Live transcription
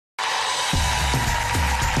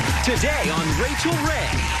Today on Rachael Ray.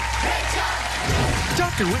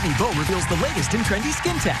 Dr. Whitney Bowe reveals the latest in trendy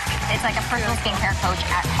skin tech. It's like a personal skincare coach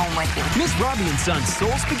at home with you. Miss Robbie and Son's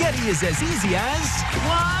Soul Spaghetti is as easy as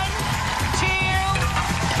 1, 2,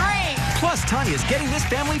 3. Plus, Tanya's getting this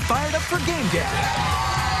family fired up for game day.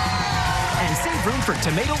 And save room for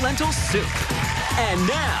tomato lentil soup. And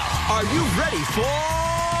now, are you ready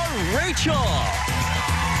for Rachael?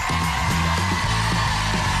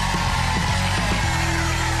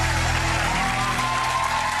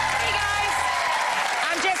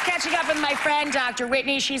 Catching up with my friend, Dr.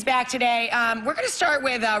 Whitney. She's back today. We're going to start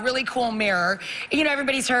with a really cool mirror. You know,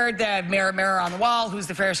 everybody's heard the mirror on the wall, who's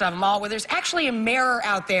the fairest of them all. Well, there's actually a mirror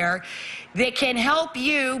out there that can help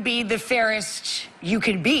you be the fairest you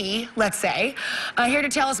can be, let's say. Here to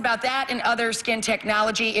tell us about that and other skin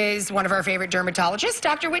technology is one of our favorite dermatologists,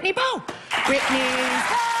 Dr. Whitney Bowe. Whitney.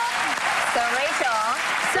 So, Rachael.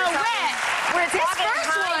 We're talking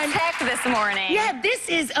high-tech this morning. Yeah, this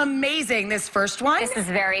is amazing, this first one. This is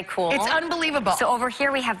very cool. It's unbelievable. So over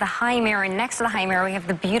here we have the HiMirror, and next to the HiMirror we have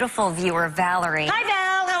the beautiful viewer, Valerie. Hi,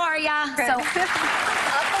 Val. How are ya? So up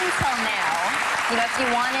until now, you know, if you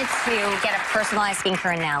wanted to get a personalized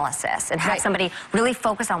skincare analysis and have somebody really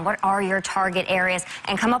focus on what are your target areas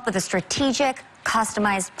and come up with a strategic,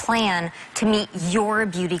 customized plan to meet your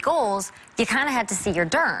beauty goals, you kind of had to see your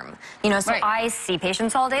derm. You know, so I see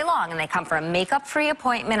patients all day long, and they come for a makeup-free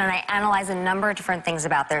appointment, and I analyze a number of different things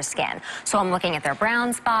about their skin. So I'm looking at their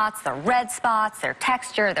brown spots, their red spots, their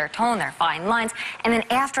texture, their tone, their fine lines, and then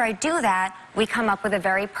after I do that, we come up with a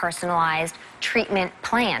very personalized treatment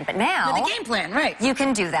plan. But now... with a game plan, right. You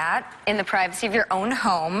can do that in the privacy of your own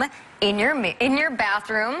home, in your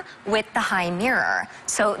bathroom with the HiMirror.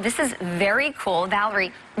 So this is very cool.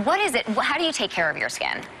 Valerie, what is it? How do you take care of your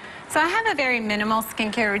skin? So I have a very minimal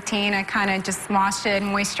skincare routine. I kind of just wash it and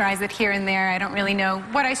moisturize it here and there. I don't really know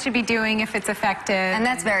what I should be doing, if it's effective. And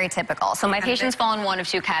that's very typical. So my patients fall in one of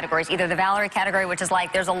two categories. Either the Valerie category, which is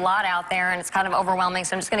like there's a lot out there and it's kind of overwhelming,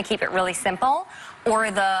 so I'm just going to keep it really simple. Or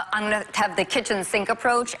I'm going to have the kitchen sink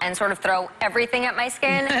approach and sort of throw everything at my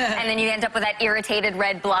skin, and then you end up with that irritated,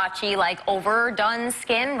 red, blotchy, like overdone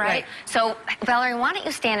skin, right? So Valerie, why don't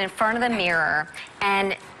you stand in front of the mirror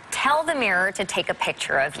and tell the mirror to take a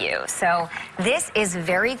picture of you. So this is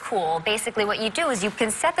very cool. Basically what you do is you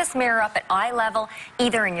can set this mirror up at eye level,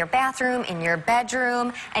 either in your bathroom, in your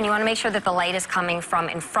bedroom, and you want to make sure that the light is coming from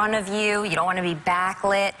in front of you. You don't want to be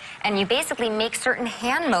backlit. And you basically make certain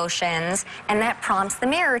hand motions, and that prompts the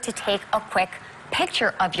mirror to take a quick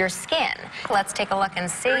picture of your skin. Let's take a look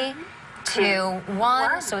and see. 2,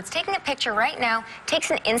 1. So it's taking a picture right now.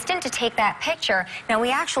 Takes an instant to take that picture. Now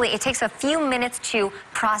it takes a few minutes to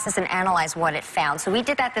process and analyze what it found. So we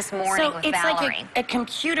did that this morning with Valerie. So it's like a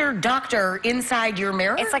computer doctor inside your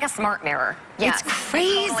mirror? It's like a smart mirror. Yeah, it's crazy.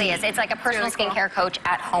 It totally is. It's like a personal skincare coach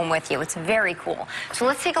at home with you. It's very cool. So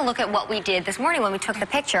let's take a look at what we did this morning when we took the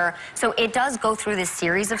picture. So it does go through this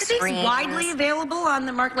series of screens. Are these widely available on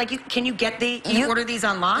the market? Like, can you get you order these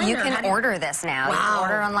online? You can order this now. Wow. You can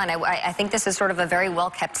order online. I think this is sort of a very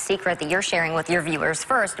well-kept secret that you're sharing with your viewers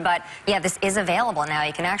first, but yeah, this is available now.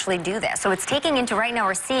 You can actually do this. So it's taking into, right now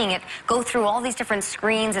we're seeing it go through all these different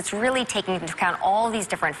screens. It's really taking into account all these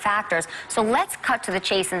different factors. So let's cut to the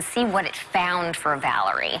chase and see what it found for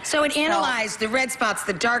Valerie. So it analyzed the red spots,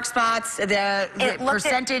 the dark spots, the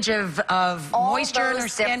percentage of moisture in their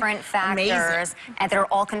skin. Different factors, and they're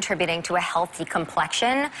all contributing to a healthy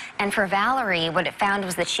complexion. And for Valerie, what it found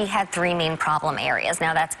was that she had 3 main problem areas.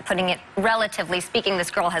 Now that's putting it, relatively speaking,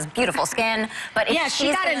 this girl has beautiful skin, but yeah,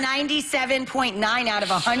 she got a 97.9 out of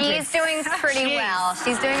 100. She's doing pretty well.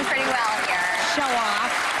 She's doing pretty well here. Show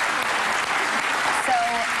off. So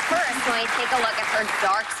first, when we take a look at her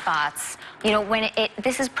dark spots, you know,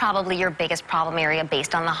 this is probably your biggest problem area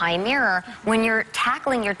based on the HiMirror. When you're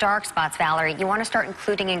tackling your dark spots, Valerie, you want to start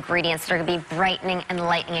including ingredients that are going to be brightening and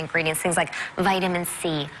lightening ingredients, things like vitamin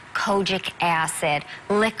C, kojic acid,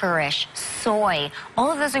 licorice, soy.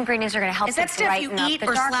 All of those ingredients are going to help to brighten up the dark. Is that stuff you eat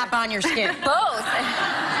or slap on your skin? Both.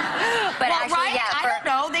 But well, actually, yeah, I don't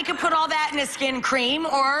know. They could put all that in a skin cream,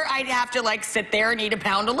 or I'd have to like sit there and eat a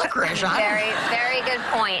pound of licorice. Very good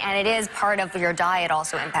point. And it is part of your diet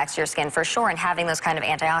also impacts your skin for sure, and having those kind of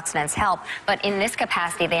antioxidants help. But in this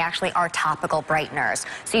capacity, they actually are topical brighteners.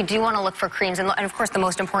 So you do want to look for creams, and of course the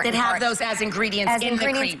most important that have those as ingredients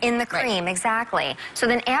in the cream. Exactly. So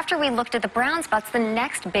then after we looked at the brown spots, the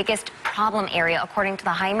next biggest problem area, according to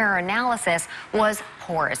the HiMirror analysis, was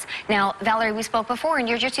pores. Now, Valerie, we spoke before, and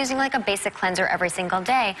you're just using like a basic cleanser every single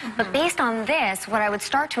day. But based on this, what I would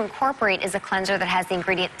start to incorporate is a cleanser that has the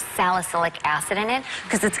ingredient salicylic acid in it,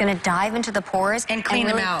 because it's going to dive into the pores and clean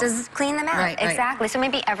them out. Clean them out. Right, exactly. So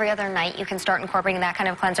maybe every other night you can start incorporating that kind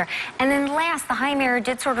of cleanser. And then last, the HiMirror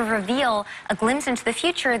did sort of reveal a glimpse into the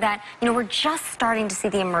future that, you know, we're just starting to see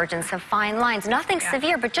the emergence of fine lines. Nothing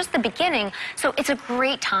severe, but just the beginning. So it's a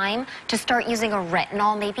great time to start using a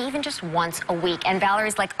retinol, maybe even just once a week. And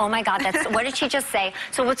Valerie's like, oh my God, that's, what did she just say?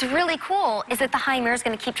 So what's really cool is that the HiMirror is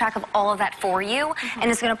going to keep track of all of that for you, and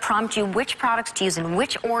it's going to prompt you which products to use in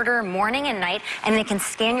which order, morning and night, and it can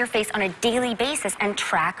scan your face on a daily basis and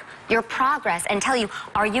track your progress and tell you,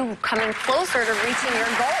 are you coming closer to reaching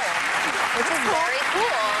your goal? Which is very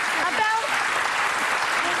cool.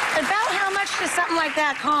 About how much does something like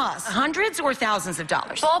that cost? Hundreds or thousands of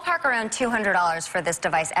dollars? Ballpark around $200 for this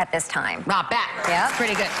device at this time. Not bad. Yeah.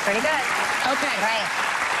 Pretty good. Pretty good. Okay.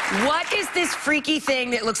 Right. What is this freaky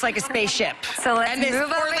thing that looks like a spaceship? So let's and this move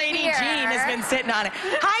poor over lady here. Jean has been sitting on it.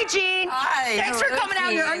 Hi, Jean. Hi. Thanks for coming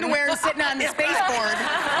out in your underwear and sitting on the spaceport.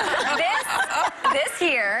 This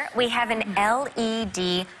here, we have an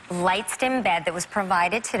LED LightStim bed that was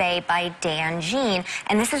provided today by Dan Jean.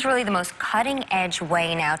 And this is really the most cutting-edge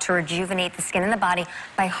way now to rejuvenate the skin and the body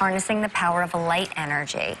by harnessing the power of light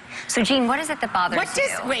energy. So, Jean, what is it that bothers you?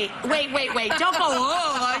 Wait. Don't go,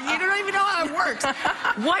 oh, you don't even know how it works.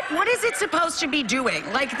 What is it supposed to be doing?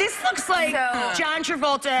 Like, this looks like John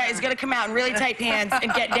Travolta is going to come out in really tight pants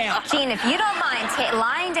and get down. Jean, if you don't mind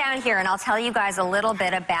lying down here, and I'll tell you guys a little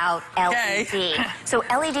bit about LED. Okay. So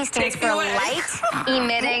LED stands for light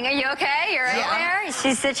emitting. Are you okay? You're right there?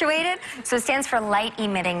 She's situated. So it stands for light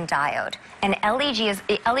emitting diode. And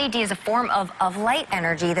LED is a form of light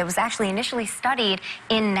energy that was actually initially studied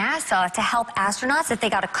in NASA to help astronauts if they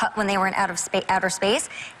got a cut when they were in outer space.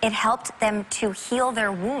 It helped them to heal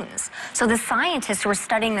their wounds. So the scientists who were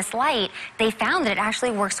studying this light, they found that it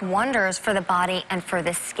actually works wonders for the body and for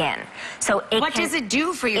the skin. So what does it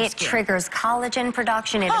do for your skin? It triggers collagen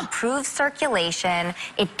production, it improves circulation,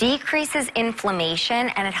 it decreases inflammation,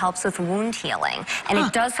 and it helps with wound healing. And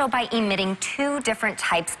it does so by emitting 2 different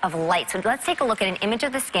types of light. So let's take a look at an image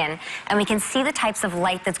of the skin, and we can see the types of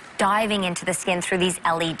light that's diving into the skin through these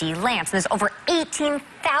LED lamps. And there's over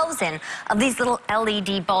 18,000 of these little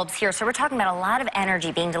LED bulbs here. So we're talking about a lot of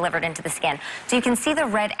energy being delivered into the skin. So you can see the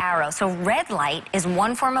red arrow. So red light is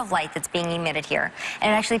one form of light that's being emitted here.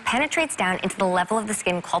 And it actually penetrates down into the level of the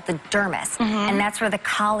skin called the dermis. And that's where the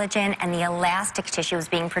collagen and the elastic tissue is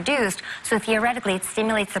being produced. So theoretically, it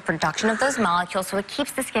stimulates the production of those molecules, so it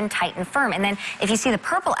keeps the skin tight and firm. And then if you see the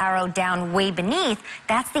purple arrow down way beneath,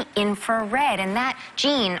 that's the infrared. And that,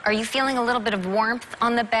 Jean, are you feeling a little bit of warmth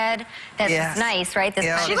on the bed? That's nice, right? This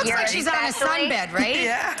She looks like she's on a sunbed,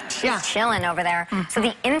 right? She's chilling over there. So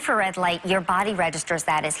the infrared light, your body registers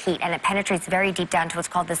that as heat, and it penetrates very deep down to what's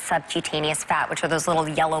called the subcutaneous fat, which are those little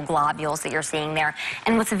yellow globules that you're seeing there.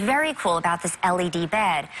 And what's very cool about this LED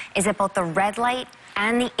bed is that both the red light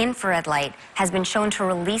and the infrared light has been shown to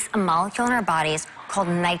release a molecule in our bodies called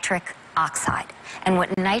nitric oxide. And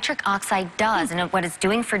what nitric oxide does, and what it's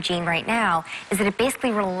doing for Jean right now, is that it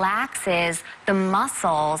basically relaxes the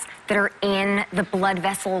muscles that are in the blood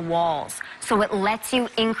vessel walls. So it lets you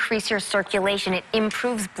increase your circulation. It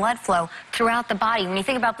improves blood flow throughout the body. When you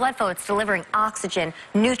think about blood flow, it's delivering oxygen,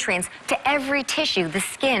 nutrients to every tissue, the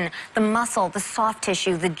skin, the muscle, the soft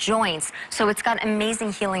tissue, the joints. So it's got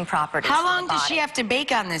amazing healing properties. How long does she have to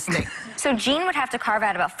bake on this thing? So Jean would have to carve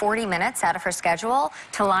out about 40 minutes out of her schedule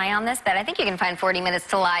to lie on this bed. I think you can find 40 minutes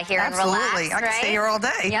to lie here and relax. Absolutely. I can stay here all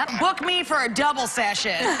day. Yep. Book me for a double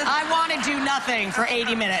session. I want to do nothing for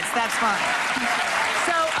 80 minutes. That's fine.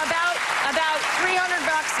 So about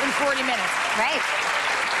 $300 in 40 minutes. Right.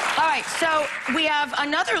 All right, so we have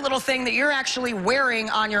another little thing that you're actually wearing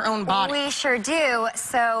on your own body. We sure do.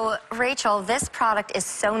 So, Rachel, this product is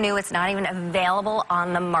so new, it's not even available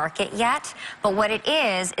on the market yet. But what it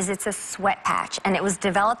is it's a sweat patch. And it was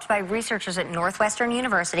developed by researchers at Northwestern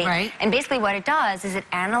University. Right. And basically what it does is it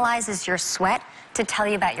analyzes your sweat to tell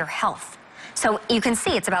you about your health. So you can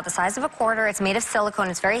see it's about the size of a quarter. It's made of silicone.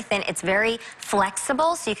 It's very thin. It's very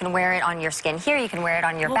flexible, so you can wear it on your skin here. You can wear it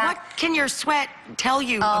on your back. What can your sweat tell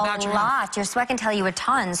you about your health? Your sweat can tell you a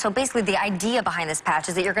ton. So basically the idea behind this patch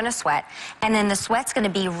is that you're going to sweat, and then the sweat's going to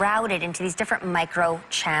be routed into these different micro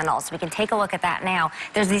channels. We can take a look at that now.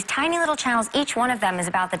 There's these tiny little channels. Each one of them is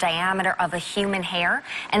about the diameter of a human hair,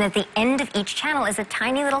 and at the end of each channel is a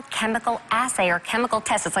tiny little chemical assay or chemical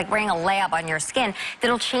test. It's like wearing a lab on your skin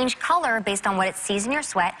that'll change color based based on what it sees in your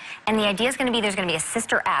sweat. And the idea is going to be there's going to be a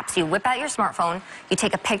sister app. So you whip out your smartphone, you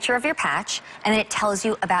take a picture of your patch, and then it tells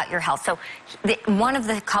you about your health. So one of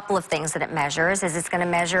the couple of things that it measures is it's going to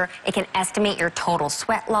measure, it can estimate your total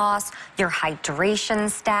sweat loss, your hydration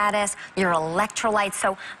status, your electrolytes.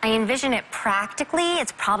 So I envision it practically,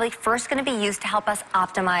 it's probably first going to be used to help us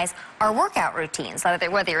optimize our workout routines. So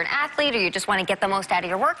whether you're an athlete or you just want to get the most out of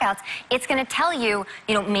your workouts, it's going to tell you,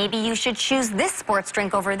 maybe you should choose this sports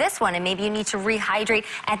drink over this one, and maybe you need to rehydrate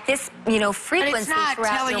at this, frequency throughout your workout. But it's not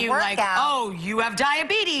telling you like, oh, you have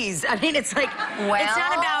diabetes. I mean, it's like, well, it's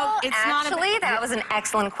not about, actually, that was an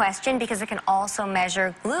excellent question because it can also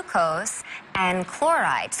measure glucose and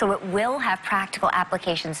chloride. So it will have practical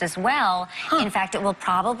applications as well. In fact, it will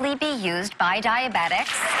probably be used by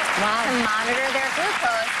diabetics to monitor their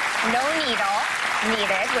glucose. No needle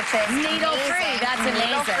needed, which is needle-free. That's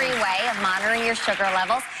amazing. Needle-free way of monitoring your sugar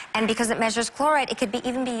levels. And because it measures chloride, it could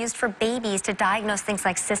even be used for babies to diagnose things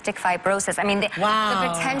like cystic fibrosis. I mean, the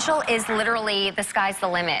potential is literally, the sky's the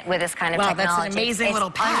limit with this kind of technology. Wow, that's an amazing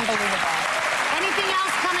little patch. Unbelievable. Anything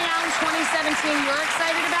else coming out in 2017 you're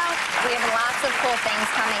excited about? We have lots of cool things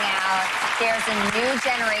coming out. There's a new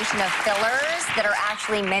generation of fillers that are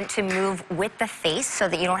actually meant to move with the face so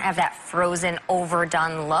that you don't have that frozen,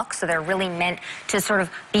 overdone look. So they're really meant to sort of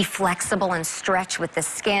be flexible and stretch with the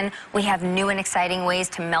skin. We have new and exciting ways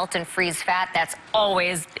to melt and freeze fat. That's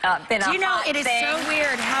always been a hot thing. Do you know, it is so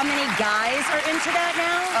weird how many guys are into that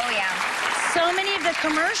now? Oh, yeah. So many of the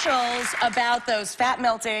commercials about those fat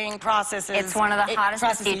melting processes. It's one of the hottest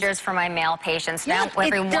procedures for my male patients. Now,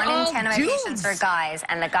 every 1 in 10 of my patients are guys,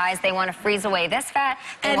 and the guys, they want to freeze away this fat,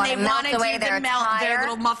 they want to melt away their tire. Their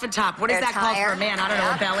little muffin top. What is that called for a man? I don't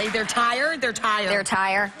know, a belly. They're tired? They're tired. They're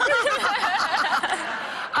tired.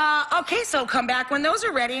 Okay, so come back when those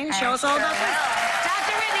are ready and show us all about this.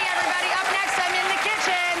 Dr. Whitney, everybody, up next.